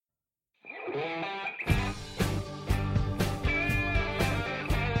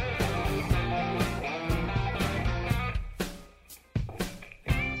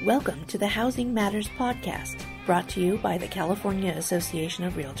Welcome to the Housing Matters Podcast, brought to you by the California Association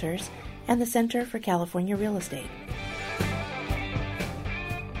of Realtors and the Center for California Real Estate.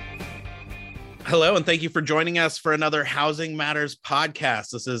 Hello, and thank you for joining us for another Housing Matters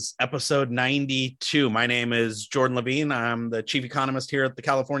podcast. This is episode 92. My name is Jordan Levine. I'm the chief economist here at the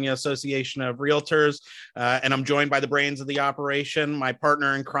California Association of Realtors, and I'm joined by the brains of the operation, my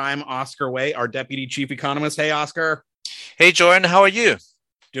partner in crime, Oscar Way, our deputy chief economist. Hey, Oscar. Hey, Jordan. How are you?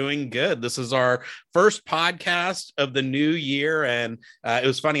 Doing good. This is our first podcast of the new year, and it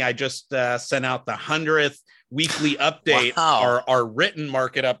was funny. I just sent out the 100th weekly update, Wow. our written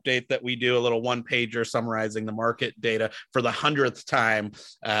market update that we do, a little one-pager summarizing the market data for the 100th time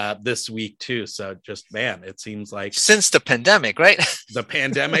this week too. So just, man, it seems like since the pandemic, right? The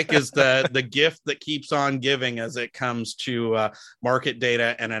pandemic is the gift that keeps on giving as it comes to market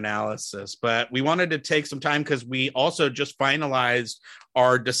data and analysis. But we wanted to take some time because we also just finalized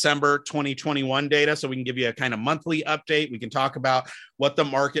our December 2021 data. So we can give you a kind of monthly update. We can talk about what the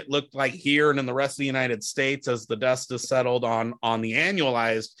market looked like here and in the rest of the United States as the dust has settled on the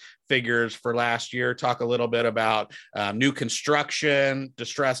annualized figures for last year, talk a little bit about new construction,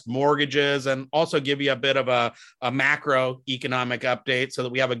 distressed mortgages, and also give you a bit of a macroeconomic update so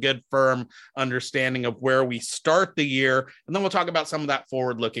that we have a good, firm understanding of where we start the year. And then we'll talk about some of that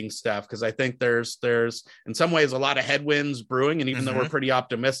forward-looking stuff, because I think there's in some ways a lot of headwinds brewing. And even though we're pretty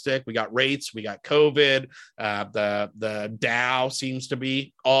optimistic, we got rates, we got COVID, the Dow seems to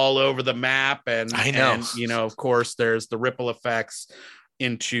be all over the map. And I know. And, of course, there's the ripple effects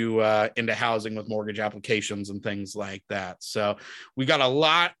into housing with mortgage applications and things like that. So we got a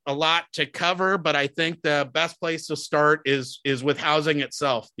lot to cover, but I think the best place to start is with housing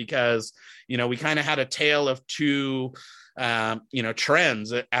itself, because, we kind of had a tale of two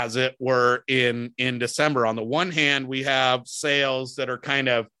trends, as it were, in December. On the one hand, we have sales that are kind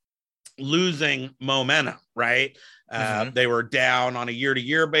of losing momentum, right? They were down on a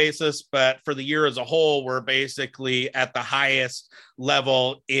year-to-year basis, but for the year as a whole, we're basically at the highest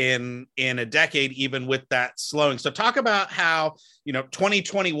level in a decade, even with that slowing. So talk about how,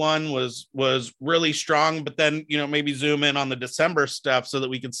 2021 was really strong, but then, maybe zoom in on the December stuff so that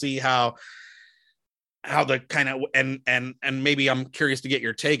we can see how the kind of, and maybe I'm curious to get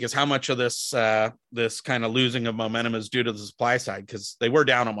your take, is how much of this kind of losing of momentum is due to the supply side, because they were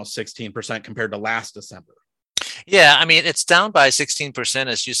down almost 16% compared to last December. Yeah, I mean, it's down by 16%,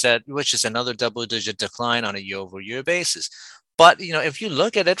 as you said, which is another double-digit decline on a year-over-year basis. But, if you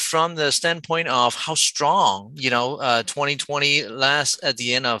look at it from the standpoint of how strong, 2020 at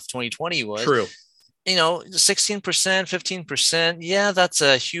the end of 2020 was. True. 16%, 15%. Yeah, that's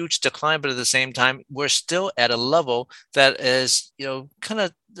a huge decline. But at the same time, we're still at a level that is, kind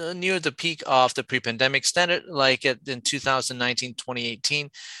of near the peak of the pre-pandemic standard, like in 2019, 2018,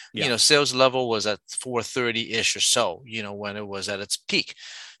 sales level was at 430-ish or so, when it was at its peak.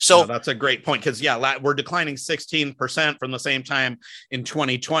 So that's a great point, because we're declining 16% from the same time in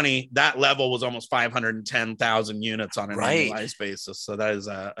 2020. That level was almost 510,000 units on an annualized basis. So that is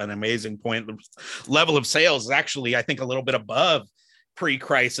an amazing point. The level of sales is actually, I think, a little bit above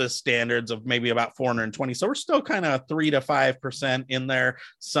pre-crisis standards of maybe about 420. So we're still kind of 3 to 5% in there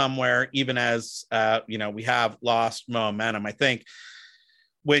somewhere, even as we have lost momentum. I think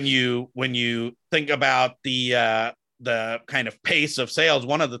when you think about the kind of pace of sales,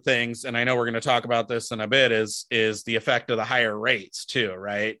 one of the things, and I know we're going to talk about this in a bit, is the effect of the higher rates too,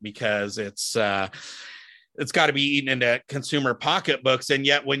 right? Because it's got to be eaten into consumer pocketbooks. And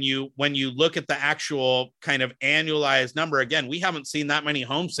yet when you look at the actual kind of annualized number, again, we haven't seen that many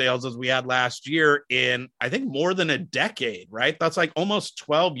home sales as we had last year in, I think, more than a decade, right? That's like almost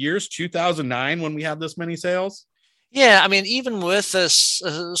 12 years, 2009, when we had this many sales. Yeah, I mean, even with this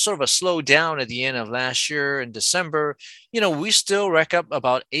sort of a slowdown at the end of last year in December, we still rack up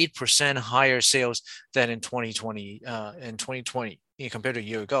about 8% higher sales than in 2020. Compared to a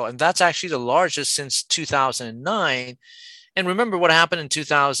year ago, and that's actually the largest since 2009. And remember what happened in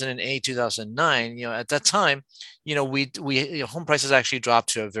 2008, 2009. At that time, we home prices actually dropped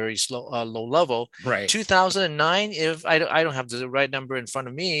to a very low level. Right. 2009, if I don't have the right number in front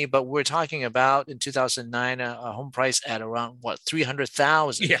of me, but we're talking about in 2009 a home price at around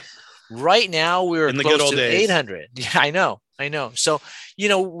 300,000. Yeah. Right now we're in the close good old to days. 800. Yeah, I know. So,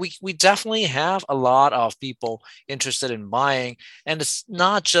 we definitely have a lot of people interested in buying, and it's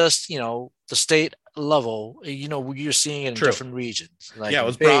not just, the state level, you're seeing it in True. different regions. Like it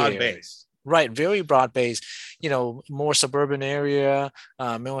was Bay broad Area. based. Right, very broad based, more suburban area,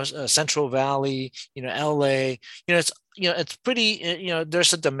 more Central Valley, LA, it's pretty,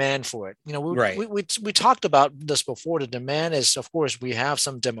 there's a demand for it. Right. We talked about this before. The demand is, of course, we have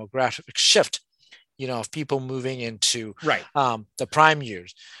some demographic shift, of people moving into Right. The prime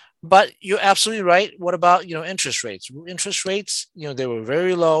years. But you're absolutely right. What about, interest rates? Interest rates, they were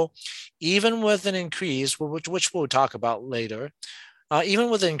very low, even with an increase, which we'll talk about later. Even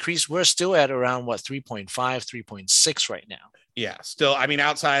with the increase, we're still at around 3.5, 3.6 right now. Yeah, still, I mean,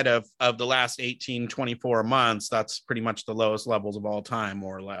 outside of the last 18, 24 months, that's pretty much the lowest levels of all time,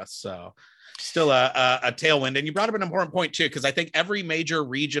 more or less. So still a tailwind. And you brought up an important point too, because I think every major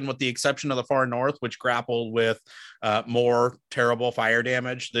region, with the exception of the far north, which grappled with more terrible fire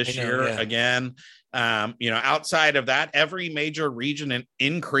damage this year, again, outside of that, every major region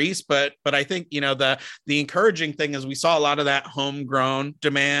increased. But I think, the encouraging thing is we saw a lot of that homegrown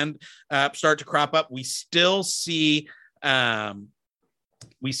demand start to crop up. We still see kind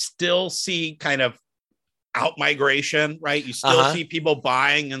of out migration, right? You still see people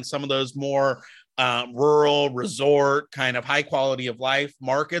buying in some of those more rural resort kind of high quality of life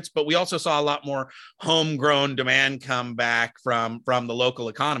markets, but we also saw a lot more homegrown demand come back from the local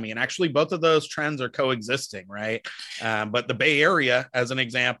economy. And actually both of those trends are coexisting, right? But the Bay Area, as an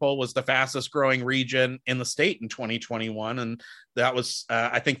example, was the fastest growing region in the state in 2021. And that was,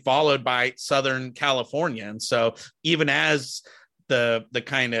 I think, followed by Southern California. And so even as the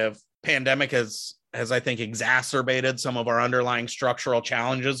kind of pandemic has I think exacerbated some of our underlying structural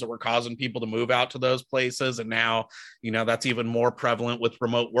challenges that were causing people to move out to those places. And now, that's even more prevalent with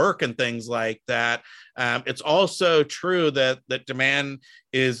remote work and things like that. It's also true that demand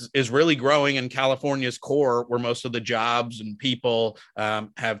is really growing in California's core, where most of the jobs and people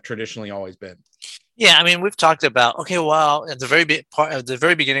have traditionally always been. Yeah, I mean, we've talked about, at the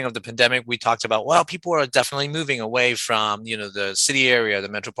very beginning of the pandemic, we talked about, people are definitely moving away from, the city area, the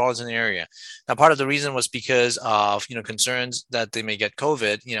metropolitan area. Now, part of the reason was because of, concerns that they may get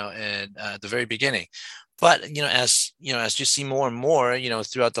COVID, in the very beginning. But, as you see more and more,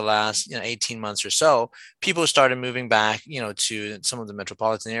 throughout the last 18 months or so, people started moving back, to some of the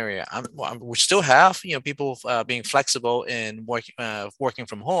metropolitan area. We still have, people being flexible in working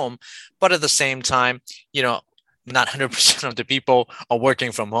from home, but at the same time, not 100% of the people are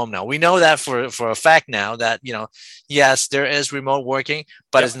working from home now. We know that for a fact now that, yes, there is remote working,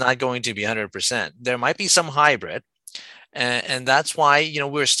 but it's not going to be 100%. There might be some hybrid. And that's why,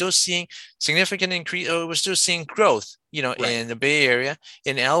 we're still seeing significant increase, or we're still seeing growth, in the Bay Area,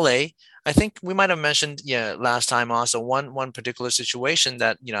 in LA. I think we might have mentioned, last time also, one particular situation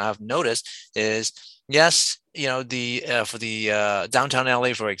that, I've noticed is, yes, for the downtown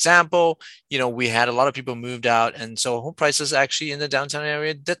LA, for example, we had a lot of people moved out. And so home prices actually in the downtown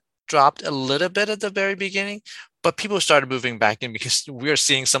area that dropped a little bit at the very beginning, but people started moving back in because we're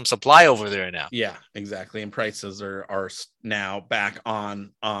seeing some supply over there now. Yeah, exactly. And prices are now back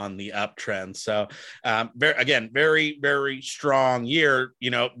on the uptrend. So very, very strong year.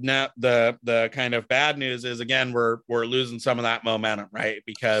 Now the kind of bad news is, again, we're losing some of that momentum, right?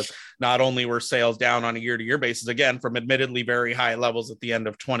 Because not only were sales down on a year-to-year basis, again, from admittedly very high levels at the end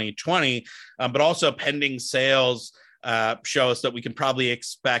of 2020, but also pending sales show us that we can probably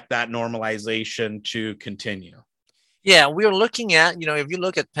expect that normalization to continue. Yeah, we're looking at, if you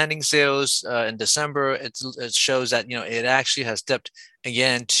look at pending sales in December, it shows that, it actually has dipped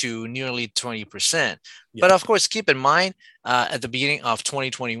again to nearly 20%. But of course, keep in mind, at the beginning of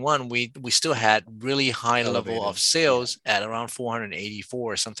 2021, we still had really high level of sales at around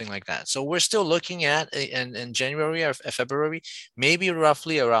 484 or something like that. So we're still looking at in January or February, maybe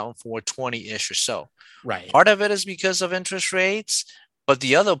roughly around 420-ish or so. Right. Part of it is because of interest rates. But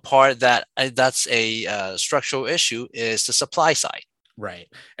the other part that's a structural issue is the supply side. Right.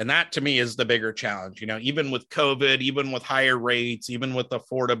 And that to me is the bigger challenge. Even with COVID, even with higher rates, even with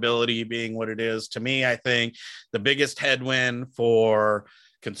affordability being what it is, to me, I think the biggest headwind for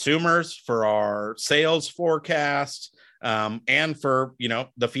consumers, for our sales forecast, and for,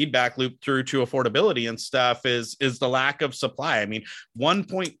 the feedback loop through to affordability and stuff is the lack of supply. I mean,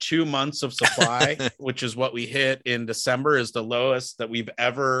 1.2 months of supply, which is what we hit in December, is the lowest that we've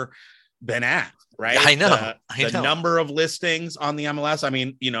ever been at, right? I know. The number of listings on the MLS, I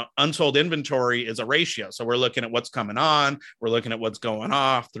mean, unsold inventory is a ratio. So we're looking at what's coming on, we're looking at what's going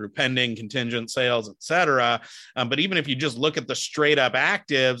off through pending, contingent sales, et cetera. But even if you just look at the straight up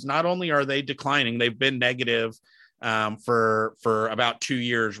actives, not only are they declining, they've been negative for about 2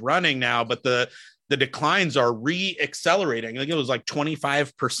 years running now, but the declines are re-accelerating. I think it was like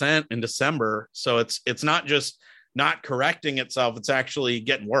 25% in December. So it's not just not correcting itself, it's actually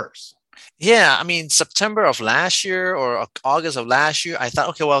getting worse. Yeah, I mean, September of last year or August of last year, I thought,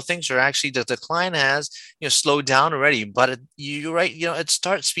 okay, well, things are actually the decline has slowed down already. But you're right, it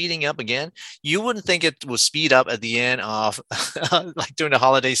starts speeding up again. You wouldn't think it would speed up at the end of like during the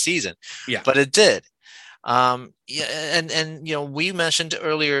holiday season, Yeah. but it did. Yeah, and we mentioned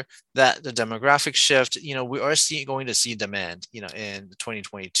earlier that the demographic shift, we are going to see demand, in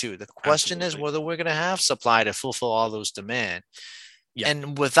 2022. The question is Absolutely. whether we're going to have supply to fulfill all those demand. Yeah.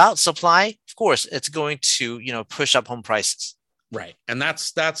 And without supply, of course, it's going to, push up home prices. Right. And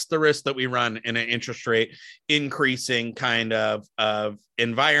that's the risk that we run in an interest rate increasing kind of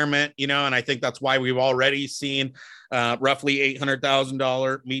environment, and I think that's why we've already seen roughly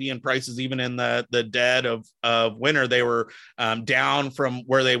 $800,000 median prices, even in the dead of winter. They were down from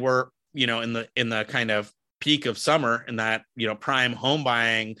where they were, in the kind of peak of summer in that, prime home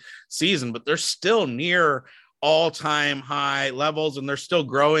buying season, but they're still near all-time high levels, and they're still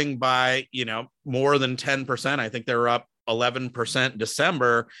growing by, more than 10%. I think they're up 11%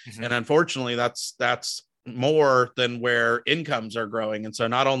 December. Mm-hmm. And unfortunately, that's more than where incomes are growing. And so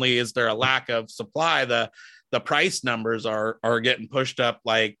not only is there a lack of supply, the price numbers are getting pushed up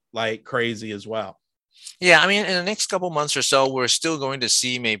like crazy as well. Yeah, I mean, in the next couple months or so, we're still going to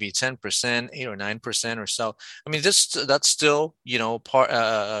see maybe 10%, 8 or 9% or so. I mean, that's still,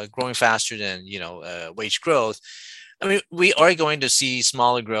 growing faster than, wage growth. I mean, we are going to see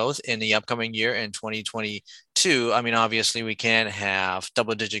smaller growth in the upcoming year in 2022. I mean, obviously, we can't have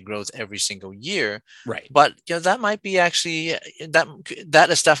double-digit growth every single year, right? But that might be actually that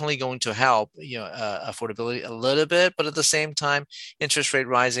is definitely going to help affordability a little bit. But at the same time, interest rate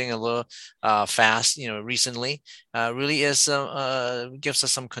rising a little fast, recently, really is gives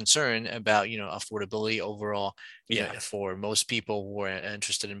us some concern about affordability overall, for most people who are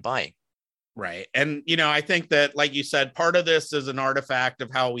interested in buying. Right. And, I think that, like you said, part of this is an artifact of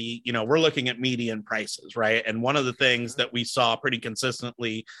how we, we're looking at median prices, right? And one of the things that we saw pretty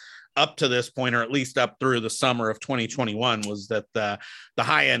consistently up to this point, or at least up through the summer of 2021, was that the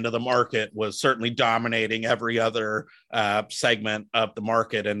high end of the market was certainly dominating every other segment of the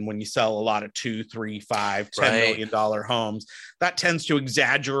market. And when you sell a lot of $2, $3, $5, $10 million homes, that tends to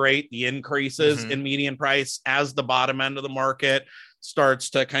exaggerate the increases in median price as the bottom end of the market starts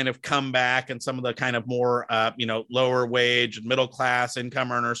to kind of come back, and some of the kind of more, lower wage and middle class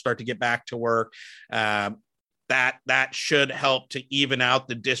income earners start to get back to work. That should help to even out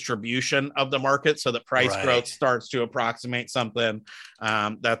the distribution of the market, so that price growth starts to approximate something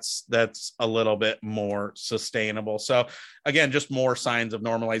that's a little bit more sustainable. So again, just more signs of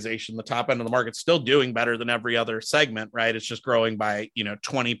normalization. The top end of the market's still doing better than every other segment, right? It's just growing by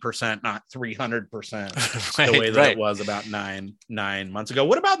 20%, not 300%, the way that it was about nine months ago.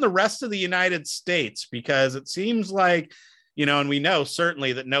 What about in the rest of the United States? Because it seems like, and we know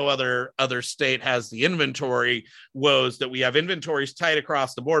certainly that no other state has the inventory woes that we have. Inventories tight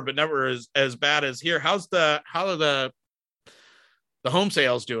across the board, but never as bad as here. How are the home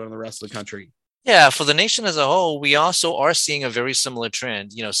sales doing in the rest of the country? Yeah, for the nation as a whole, we also are seeing a very similar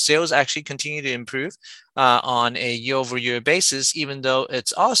trend. Sales actually continue to improve on a year-over-year basis, even though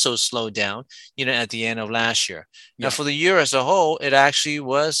it's also slowed down, at the end of last year. Yeah. Now, for the year as a whole, it actually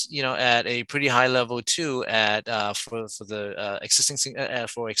was, at a pretty high level too. For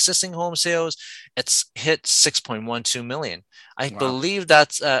existing home sales, it's hit 6.12 million. I believe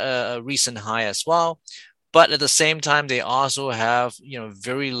that's a recent high as well. But at the same time, they also have,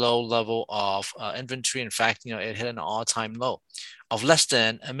 very low level of inventory. In fact, it hit an all-time low of less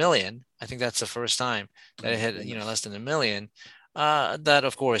than 1 million. I think that's the first time that it hit, less than 1 million. That,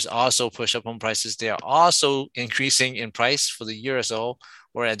 of course, also push up home prices. They are also increasing in price for the year as a whole,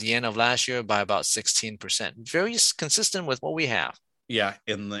 or at the end of last year by about 16%. Very consistent with what we have. Yeah,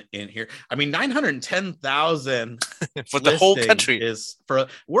 in here. I mean, 910,000 for the whole country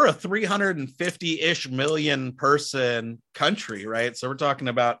we're a 350-ish million person country, right? So we're talking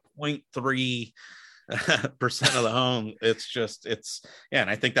about 0.3% of the home. And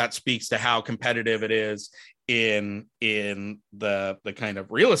I think that speaks to how competitive it is in the kind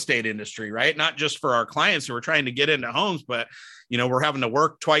of real estate industry, right? Not just for our clients who are trying to get into homes, but we're having to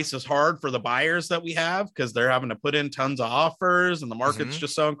work twice as hard for the buyers that we have, because they're having to put in tons of offers, and the market's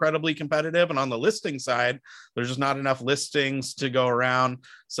just so incredibly competitive. And on the listing side, there's just not enough listings to go around.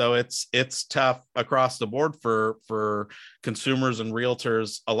 So it's tough across the board for consumers and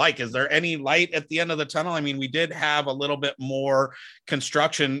realtors alike. Is there any light at the end of the tunnel? I mean, we did have a little bit more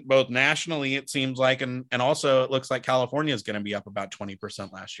construction, both nationally, it seems like, and also it looks like California is going to be up about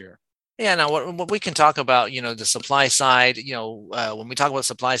 20% last year. Yeah, now what we can talk about, the supply side, when we talk about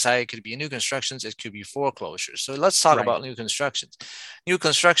supply side, it could be new constructions, it could be foreclosures. So let's talk Right. about new constructions. New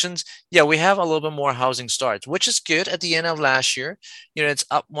constructions, yeah, we have a little bit more housing starts, which is good at the end of last year. It's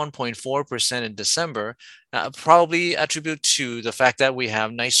up 1.4% in December, probably attribute to the fact that we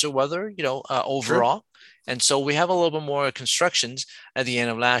have nicer weather, True. overall. And so we have a little bit more constructions at the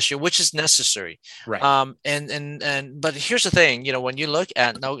end of last year, which is necessary. Right. But here's the thing, when you look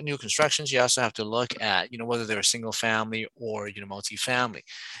at new constructions, you also have to look at, whether they're single family or, multifamily. It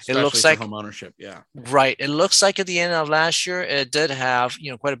Especially looks for like, home ownership. Yeah. right. It looks like at the end of last year, it did have,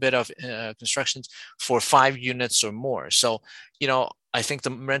 quite a bit of constructions for 5 units or more. So, I think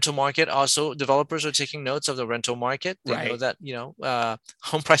the rental market also, developers are taking notes of the rental market. They know Right. that,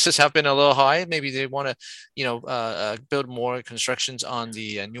 home prices have been a little high. Maybe they want to, build more constructions on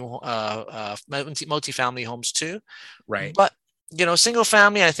the new multifamily homes too. Right. But, single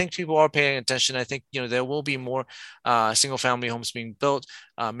family, I think people are paying attention. I think, there will be more single family homes being built,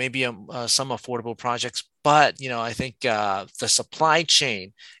 maybe some affordable projects. But, I think the supply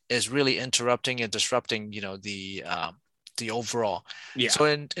chain is really interrupting and disrupting, the overall. Yeah. So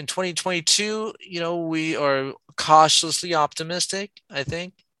in 2022, we are cautiously optimistic, I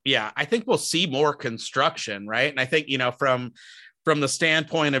think. Yeah. I think we'll see more construction. Right. And I think, from the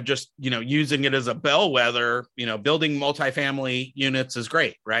standpoint of just, using it as a bellwether, building multifamily units is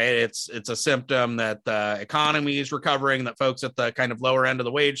great, right? It's a symptom that the economy is recovering, that folks at the kind of lower end of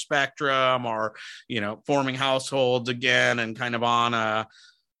the wage spectrum are, forming households again and kind of on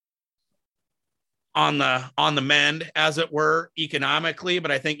the mend, as it were, economically.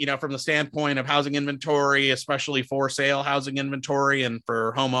 But I think, from the standpoint of housing inventory, especially for sale housing inventory and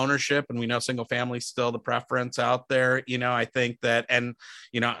for home ownership, and we know single family still the preference out there, I think that, and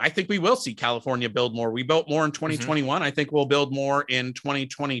I think we will see California build more. We built more in 2021. Mm-hmm. I think we'll build more in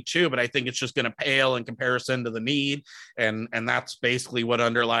 2022, but I think it's just going to pale in comparison to the need, and that's basically what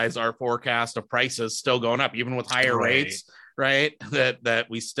underlies our forecast of prices still going up, even with higher rates, right? That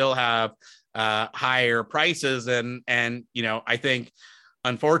we still have higher prices. And I think,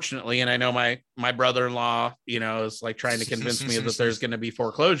 unfortunately, and I know my brother-in-law, is like trying to convince me that there's going to be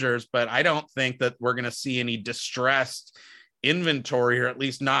foreclosures, but I don't think that we're going to see any distressed inventory, or at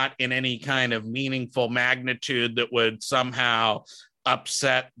least not in any kind of meaningful magnitude that would somehow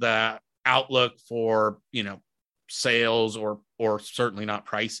upset the outlook for, sales or certainly not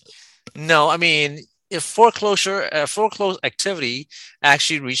prices. No, I mean, if foreclosure activity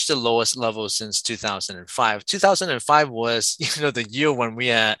actually reached the lowest level since 2005. 2005 was, the year when we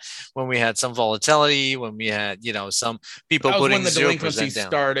had some volatility, when we had, some people putting 0% down. That was when the delinquency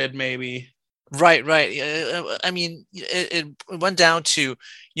started, maybe. Right. I mean, it went down to,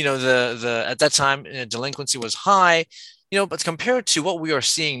 the at that time delinquency was high. But compared to what we are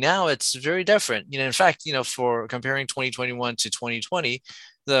seeing now, it's very different. In fact, for comparing 2021 to 2020,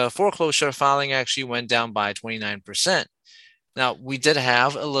 the foreclosure filing actually went down by 29%. Now, we did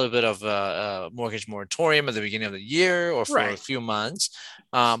have a little bit of a mortgage moratorium at the beginning of the year or for a few months.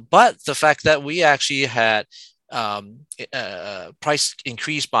 But the fact that we actually had price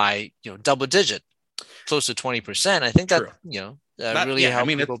increase by, double digit, close to 20%, I think that, that really helped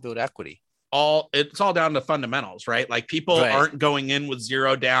people build equity. It's all down to fundamentals, right? Like people aren't going in with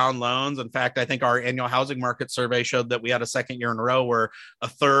 0 down loans. In fact, I think our annual housing market survey showed that we had a second year in a row where a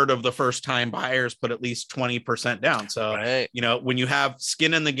third of the first time buyers put at least 20% down. So, when you have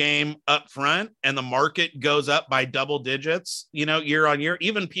skin in the game up front and the market goes up by double digits, year on year,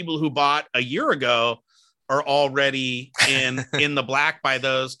 even people who bought a year ago are already in the black by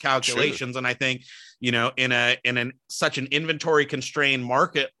those calculations. True. And I think, in such an inventory constrained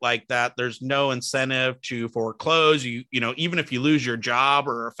market like that, there's no incentive to foreclose. Even if you lose your job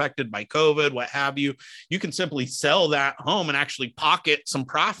or are affected by COVID, what have you, you can simply sell that home and actually pocket some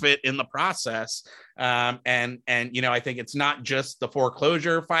profit in the process. I think it's not just the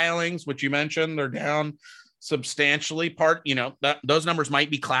foreclosure filings, which you mentioned, they're down substantially. Those numbers might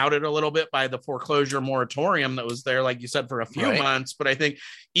be clouded a little bit by the foreclosure moratorium that was there, like you said, for a few months. But I think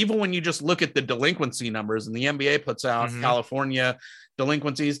even when you just look at the delinquency numbers, and the MBA puts out California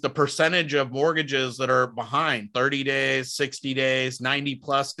delinquencies, the percentage of mortgages that are behind 30 days, 60 days, 90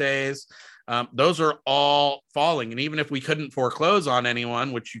 plus days, those are all falling. And even if we couldn't foreclose on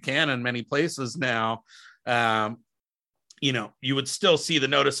anyone, which you can in many places now, you would still see the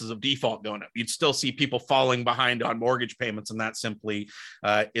notices of default going up. You'd still see people falling behind on mortgage payments, and that simply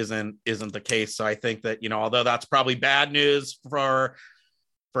isn't the case. So I think that, although that's probably bad news for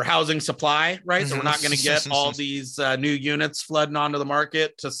for housing supply, right? So we're not going to get all these new units flooding onto the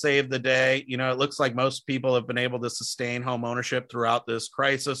market to save the day. You know, it looks like most people have been able to sustain home ownership throughout this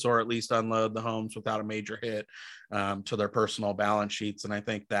crisis, or at least unload the homes without a major hit to their personal balance sheets. And I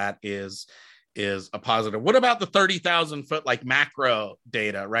think that is a positive. What about the 30,000 foot like macro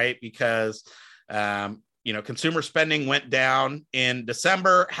data, right? Because you know, consumer spending went down in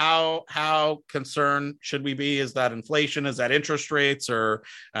December. How concerned should we be? Is that inflation? Is that interest rates? Or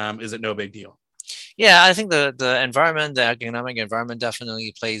is it no big deal? Yeah, I think the environment, the economic environment,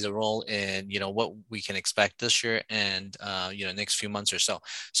 definitely plays a role in, you know, what we can expect this year and you know, next few months or so.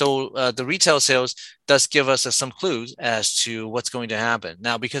 So the retail sales does give us some clues as to what's going to happen.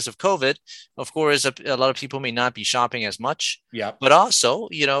 Now, because of COVID, of course, a lot of people may not be shopping as much. Yeah. But also,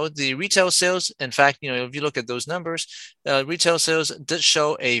 you know, the retail sales, in fact, you know, if you look at those numbers, retail sales did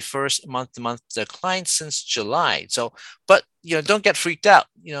show a first month-to-month decline since July. So, but you know, don't get freaked out,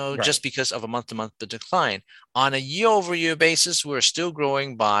 you know, Right. just because of a month-to-month decline. On a year-over-year basis, we're still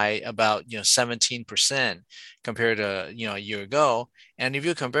growing by about, you know, 17% compared to, you know, a year ago. And if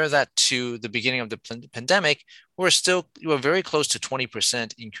you compare that to the beginning of the pandemic, we're very close to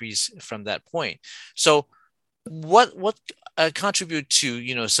 20% increase from that point. So what contribute to,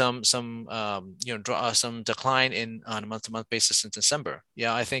 you know, some you know, some decline in on a month-to-month basis in December?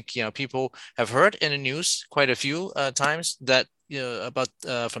 Yeah, I think, you know, people have heard in the news quite a few times that, you know, about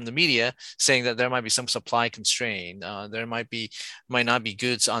from the media saying that there might be some supply constraint, there might not be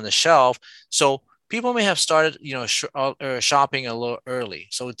goods on the shelf, so people may have started, you know, shopping a little early,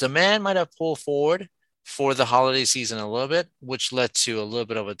 so demand might have pulled forward for the holiday season a little bit, which led to a little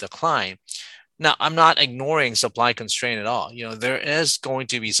bit of a decline. Now, I'm not ignoring supply constraint at all. You know, there is going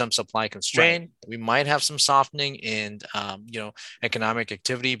to be some supply constraint. Right. We might have some softening in, you know, economic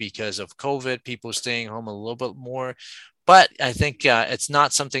activity because of COVID, people staying home a little bit more. But I think it's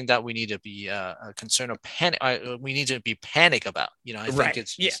not something that we need to be concerned or panic. We need to be panic about. You know, I think Right.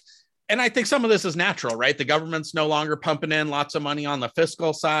 it's Yeah. And I think some of this is natural, right? The government's no longer pumping in lots of money on the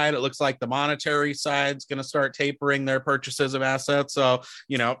fiscal side. It looks like the monetary side is going to start tapering their purchases of assets. So,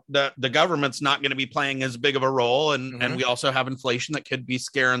 you know, the government's not going to be playing as big of a role. And we also have inflation that could be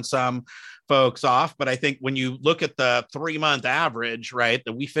scaring some folks off. But I think when you look at the 3-month average, right,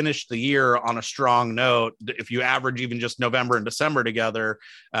 that we finished the year on a strong note, if you average even just November and December together,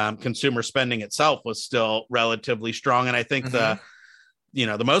 consumer spending itself was still relatively strong. And I think you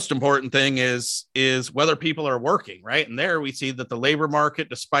know, the most important thing is whether people are working, right? And there we see that the labor market,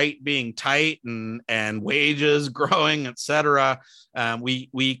 despite being tight and wages growing, et cetera,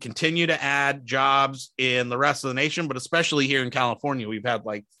 we continue to add jobs in the rest of the nation, but especially here in California, we've had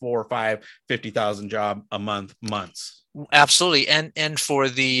like 4 or 5, 50,000 job a months. Absolutely, and for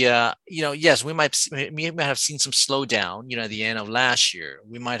the you know, yes, we might have seen some slowdown, you know, at the end of last year.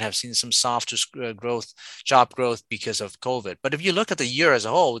 We might have seen some softer job growth because of COVID. But if you look at the year as a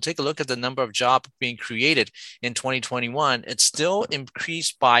whole, take a look at the number of jobs being created in 2021. It's still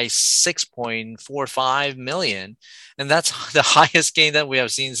increased by 6.45 million, and that's the highest gain that we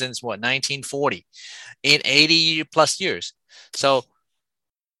have seen since what, 1940, in 80 plus years. So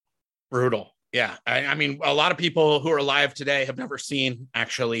brutal. Yeah. I mean, a lot of people who are alive today have never seen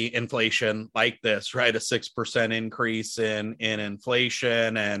actually inflation like this, right? A 6% increase in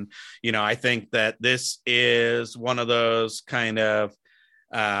inflation. And, you know, I think that this is one of those kind of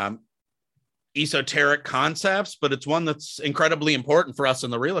esoteric concepts, but it's one that's incredibly important for us in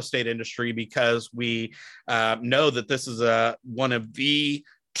the real estate industry, because we know that this is one of the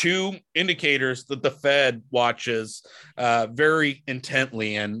 2 indicators that the Fed watches very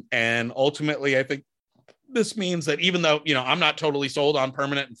intently. And ultimately, I think this means that even though, you know, I'm not totally sold on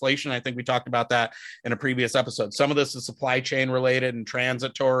permanent inflation, I think we talked about that in a previous episode. Some of this is supply chain related and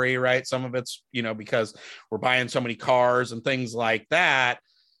transitory, right? Some of it's, you know, because we're buying so many cars and things like that.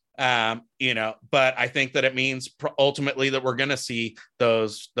 You know, but I think that it means ultimately that we're going to see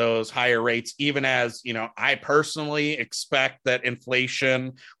those higher rates, even as, you know, I personally expect that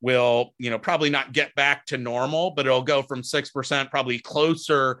inflation will, you know, probably not get back to normal, but it'll go from 6% probably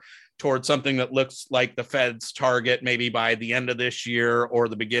closer towards something that looks like the Fed's target, maybe by the end of this year or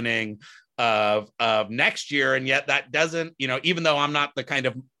the beginning of next year. And yet that doesn't, you know, even though I'm not the kind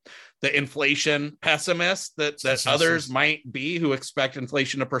of the inflation pessimist that others might be, who expect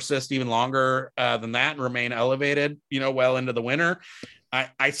inflation to persist even longer than that and remain elevated, you know, well into the winter,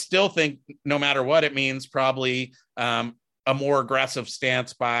 I still think no matter what, it means probably a more aggressive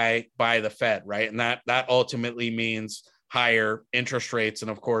stance by the Fed, right? And that ultimately means higher interest rates. And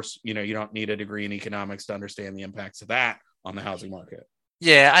of course, you know, you don't need a degree in economics to understand the impacts of that on the housing market.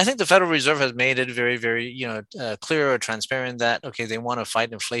 Yeah, I think the Federal Reserve has made it very, very, clear or transparent that okay, they want to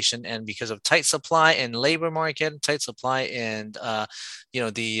fight inflation, and because of tight supply in labor market, tight supply in,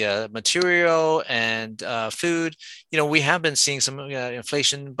 the material and food, we have been seeing some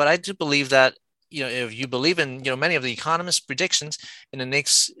inflation. But I do believe that if you believe in many of the economists' predictions in the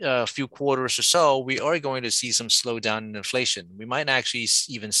next few quarters or so, we are going to see some slowdown in inflation. We might actually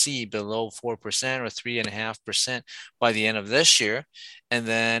even see below 4% or 3.5% by the end of this year. And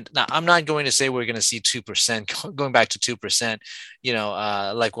then now I'm not going to say we're going to see 2% going back to 2%,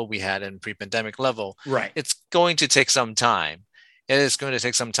 like what we had in pre-pandemic level. Right. It's going to take some time. It is going to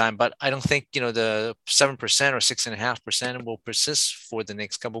take some time, but I don't think the 7% or 6.5% will persist for the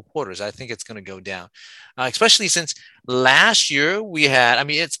next couple of quarters. I think it's going to go down, especially since last year we had. I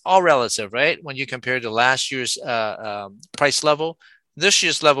mean, it's all relative, right? When you compare to last year's price level, this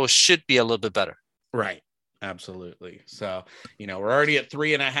year's level should be a little bit better. Right. Absolutely. So, we're already at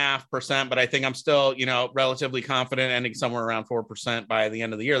 3.5%, but I think I'm still, relatively confident ending somewhere around 4% by the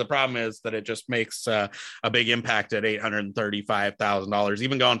end of the year. The problem is that it just makes a big impact at $835,000.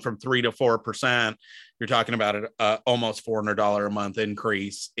 Even going from 3 to 4%, you're talking about almost $400 a month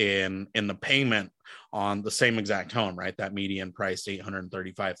increase in the payment on the same exact home, right? That median price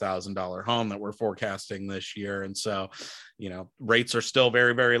 $835,000 home that we're forecasting this year. And so, rates are still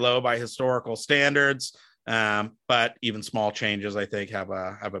very, very low by historical standards. But even small changes, I think, have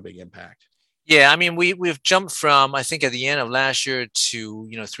a big impact. Yeah, I mean, we've jumped from, I think, at the end of last year to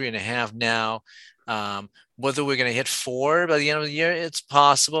 3.5 now. Whether we're going to hit 4 by the end of the year, it's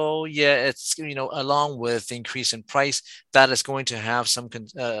possible. Yeah, it's along with the increase in price, that is going to have some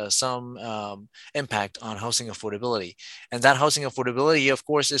impact on housing affordability, and that housing affordability, of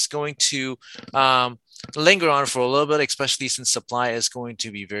course, is going to linger on for a little bit, especially since supply is going to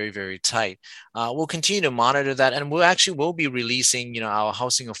be very, very tight. We'll continue to monitor that, and we'll be releasing our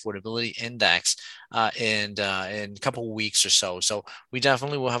housing affordability index in a couple of weeks or so. So we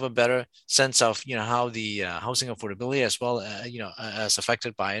definitely will have a better sense of how the housing affordability, as well as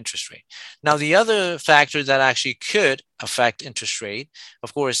affected by interest rate. Now, the other factor that actually could affect interest rate,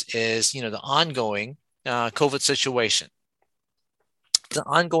 of course, is the ongoing COVID situation. The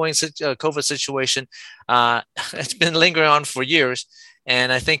ongoing COVID situation, it's been lingering on for years,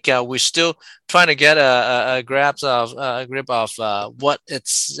 and I think we're still trying to get a grip of what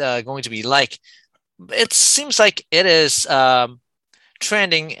it's going to be like. It seems like it is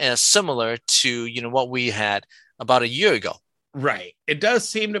trending similar to what we had about a year ago. Right. It does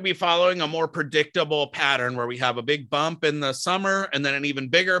seem to be following a more predictable pattern where we have a big bump in the summer and then an even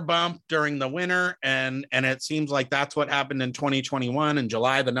bigger bump during the winter. And it seems like that's what happened in 2021. In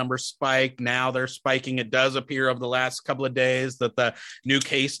July, the numbers spiked. Now they're spiking. It does appear over the last couple of days that the new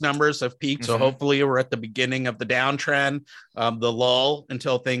case numbers have peaked. Mm-hmm. So hopefully we're at the beginning of the downtrend, the lull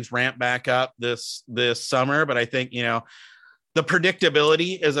until things ramp back up this summer. But I think, the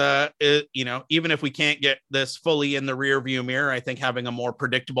predictability is even if we can't get this fully in the rear view mirror, I think having a more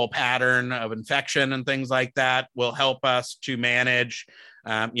predictable pattern of infection and things like that will help us to manage,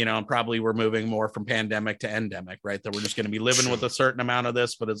 and probably we're moving more from pandemic to endemic, right? That we're just going to be living with a certain amount of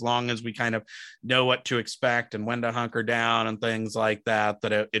this, but as long as we kind of know what to expect and when to hunker down and things like that,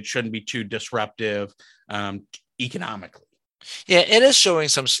 that it shouldn't be too disruptive economically. Yeah, it is showing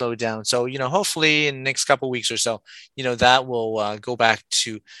some slowdown. So, hopefully in the next couple of weeks or so, that will go back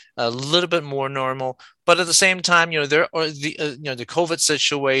to a little bit more normal. But at the same time, there are the COVID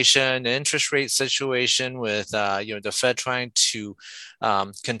situation, the interest rate situation with, the Fed trying to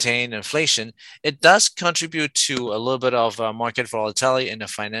contain inflation. It does contribute to a little bit of market volatility in the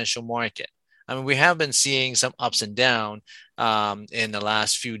financial market. I mean, we have been seeing some ups and downs in the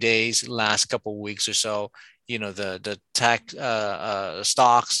last few days, last couple of weeks or so. The tech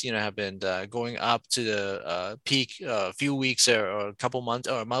stocks, have been going up to the peak a few weeks or a couple months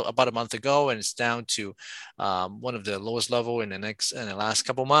or about a month ago, and it's down to one of the lowest level in the last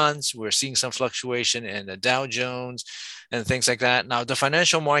couple months. We're seeing some fluctuation in the Dow Jones and things like that. Now, the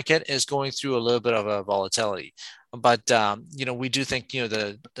financial market is going through a little bit of a volatility, but we do think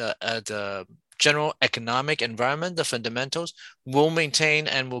the general economic environment, the fundamentals, will maintain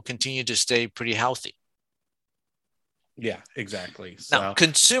and will continue to stay pretty healthy. Yeah, exactly. So, now,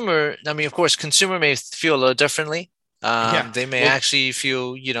 of course, consumer may feel a little differently. They may actually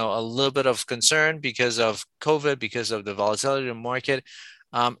feel, a little bit of concern because of COVID, because of the volatility of the market.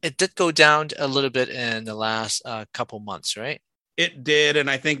 It did go down a little bit in the last couple months, right? It did. And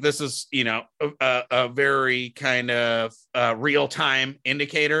I think this is, a very kind of real-time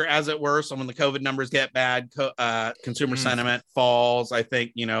indicator, as it were. So when the COVID numbers get bad, consumer sentiment falls. I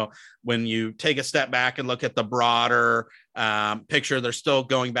think, when you take a step back and look at the broader picture, they're still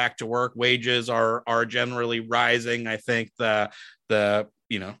going back to work. Wages are generally rising. I think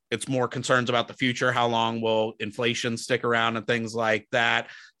it's more concerns about the future. How long will inflation stick around and things like that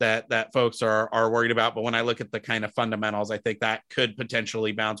folks are worried about. But when I look at the kind of fundamentals, I think that could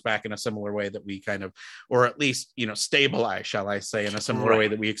potentially bounce back in a similar way that we kind of, or at least, stabilize, shall I say, in a similar way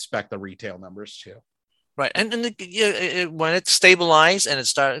that we expect the retail numbers to. Right. And when it stabilized and it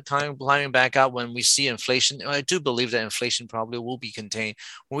started climbing back up, when we see inflation, I do believe that inflation probably will be contained.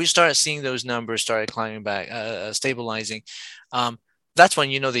 When we start seeing those numbers started climbing back, stabilizing, that's when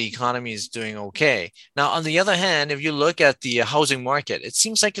the economy is doing okay. Now, on the other hand, if you look at the housing market, it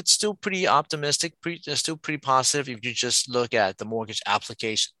seems like it's still pretty optimistic, still pretty positive if you just look at the mortgage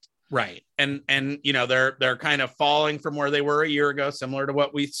application. Right. And they're kind of falling from where they were a year ago, similar to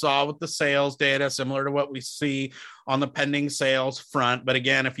what we saw with the sales data, similar to what we see on the pending sales front. But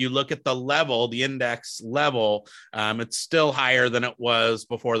again, if you look at the level, the index level, it's still higher than it was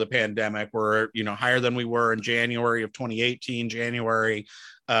before the pandemic. We're, higher than we were in January of 2018, January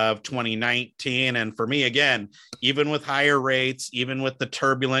of 2019. And for me, again, even with higher rates, even with the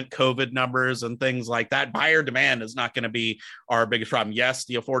turbulent COVID numbers and things like that, buyer demand is not going to be our biggest problem. Yes,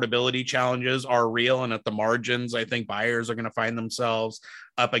 the affordability challenges are real. And at the margins, I think buyers are going to find themselves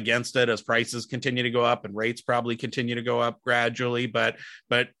up against it as prices continue to go up and rates probably continue to go up gradually. But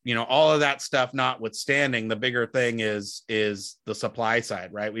all of that stuff notwithstanding, the bigger thing is the supply side,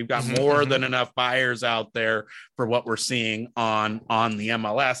 right? We've got more than enough buyers out there for what we're seeing on the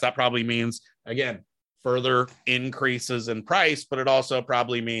MLS. That probably means, again, further increases in price, but it also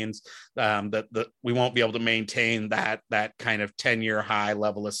probably means that we won't be able to maintain that kind of 10-year high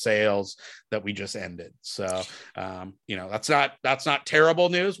level of sales that we just ended. So, that's not terrible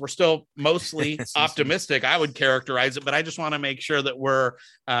news. We're still mostly optimistic, I would characterize it, but I just want to make sure that we're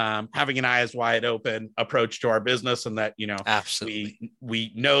having an eyes wide open approach to our business, and that, absolutely,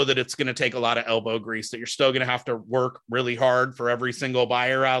 we know that it's going to take a lot of elbow grease, that you're still going to have to work really hard for every single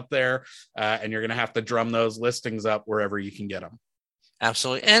buyer out there. And you're going to have to drum those listings up wherever you can get them.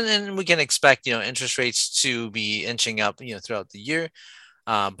 Absolutely. And we can expect, interest rates to be inching up, throughout the year.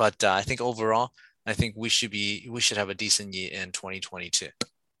 But I think overall, I think we should have a decent year in 2022.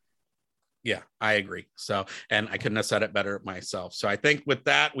 Yeah, I agree. So, and I couldn't have said it better myself. So I think with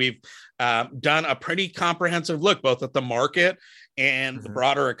that, we've done a pretty comprehensive look both at the market and the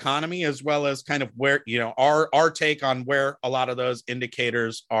broader economy, as well as kind of where, our take on where a lot of those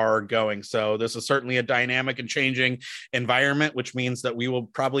indicators are going. So this is certainly a dynamic and changing environment, which means that we will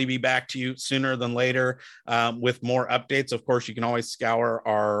probably be back to you sooner than later with more updates. Of course, you can always scour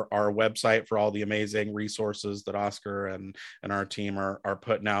our website for all the amazing resources that Oscar and our team are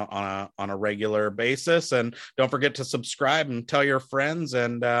putting out on a regular basis. And don't forget to subscribe and tell your friends.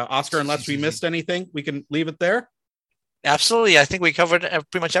 And Oscar, unless we missed anything, we can leave it there. Absolutely. I think we covered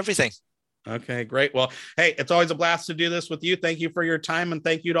pretty much everything. Okay, great. Well, hey, it's always a blast to do this with you. Thank you for your time. And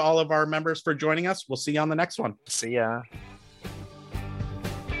thank you to all of our members for joining us. We'll see you on the next one. See ya.